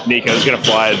 Nico's gonna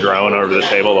fly a drone over the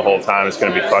table the whole time. It's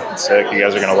gonna be fucking sick. You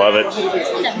guys are gonna love it.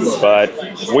 But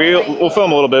we'll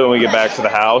film a little bit when we get back to the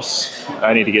house.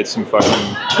 I need to get some fucking.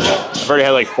 I've already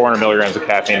had like 400 milligrams of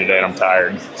caffeine today, and I'm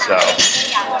tired. So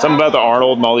something about the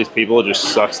Arnold and all these people, it just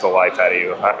sucks the life out of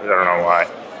you. I don't know why,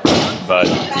 but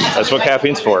that's what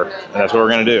caffeine's for, and that's what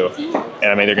we're gonna do. And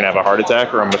I'm either gonna have a heart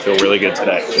attack or I'm gonna feel really good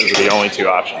today. Those are the only 2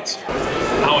 options.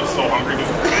 Now I'm so hungry, dude.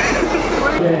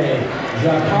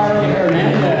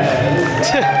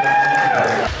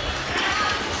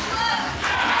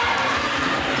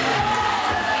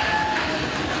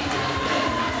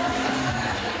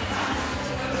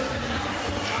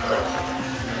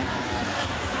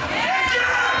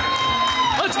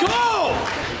 Let's go!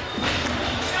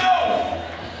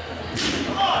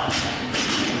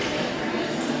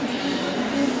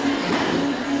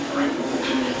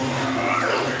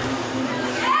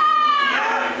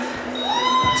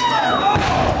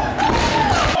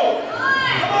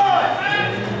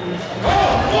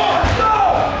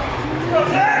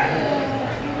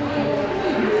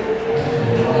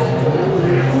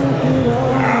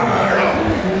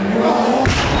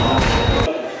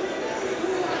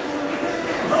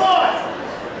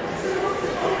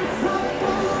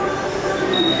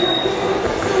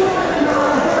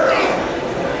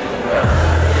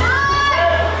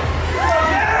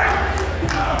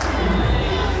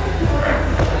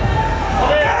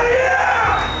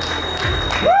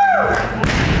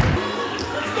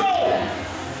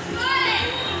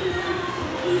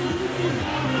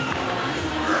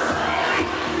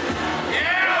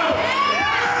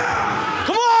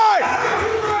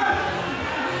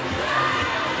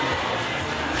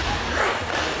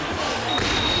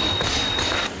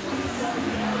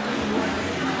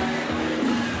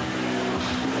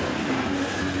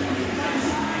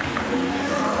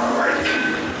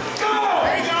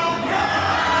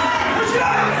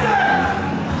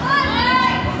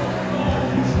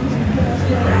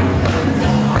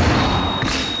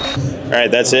 All right,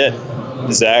 that's it.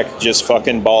 Zach just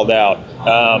fucking balled out.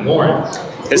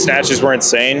 His snatches were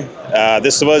insane.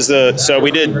 This was so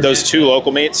we did those 2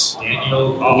 local meets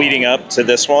leading up to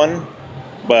this one,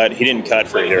 but he didn't cut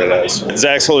for either of those.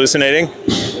 Zach's hallucinating.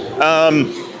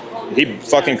 He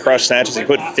fucking crushed snatches. He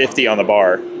put 50 on the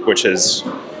bar, which is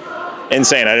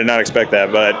insane. I did not expect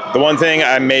that. But the one thing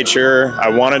I made sure I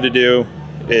wanted to do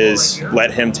is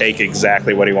let him take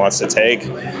exactly what he wants to take.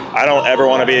 I don't ever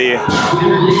want to be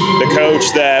the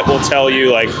coach that will tell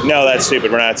you, like, no, that's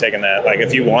stupid, we're not taking that. Like,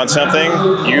 if you want something,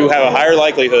 you have a higher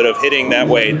likelihood of hitting that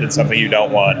weight than something you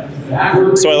don't want.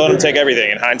 So I let him take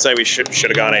everything. In hindsight, we should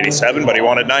have gone 87, but he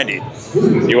wanted 90.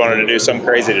 He wanted to do something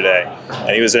crazy today.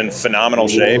 And he was in phenomenal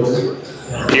shape.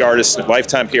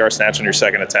 Lifetime PR snatch on your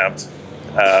second attempt.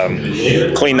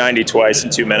 Clean 90 twice in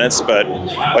 2 minutes, but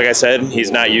like I said,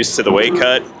 he's not used to the weight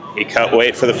cut. He cut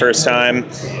weight for the first time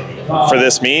for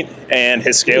this meet, and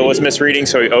his scale was misreading,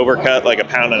 so he overcut like 1.5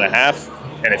 pounds.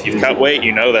 And if you've cut weight,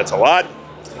 you know that's a lot.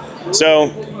 So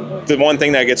the one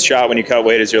thing that gets shot when you cut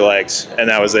weight is your legs, and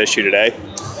that was the issue today.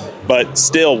 But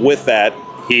still, with that,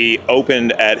 he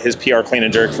opened at his PR clean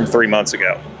and jerk from 3 months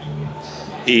ago.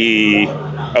 he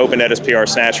opened at his PR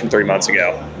snatch from 3 months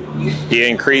ago. He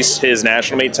increased his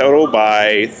national meet total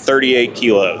by 38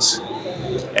 kilos.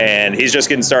 And he's just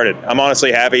getting started. I'm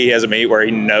honestly happy he has a meet where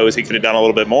he knows he could have done a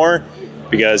little bit more,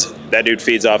 because that dude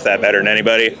feeds off that better than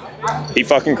anybody. He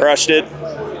fucking crushed it.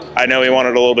 I know he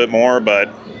wanted a little bit more,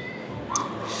 but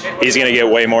he's gonna get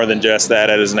way more than just that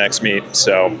at his next meet.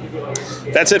 So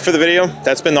that's it for the video.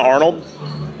 That's been the Arnold.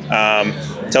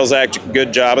 Tell Zach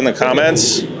good job in the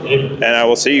comments, and I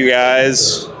will see you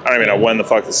guys. I don't even know when the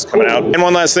fuck this is coming out. And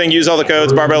one last thing, use all the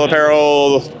codes: Barbell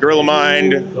Apparel, Gorilla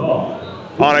Mind,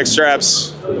 Onyx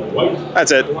straps.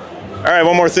 That's it. All right,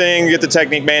 one more thing, get the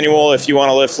technique manual if you want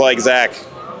to lift like Zach.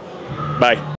 Bye.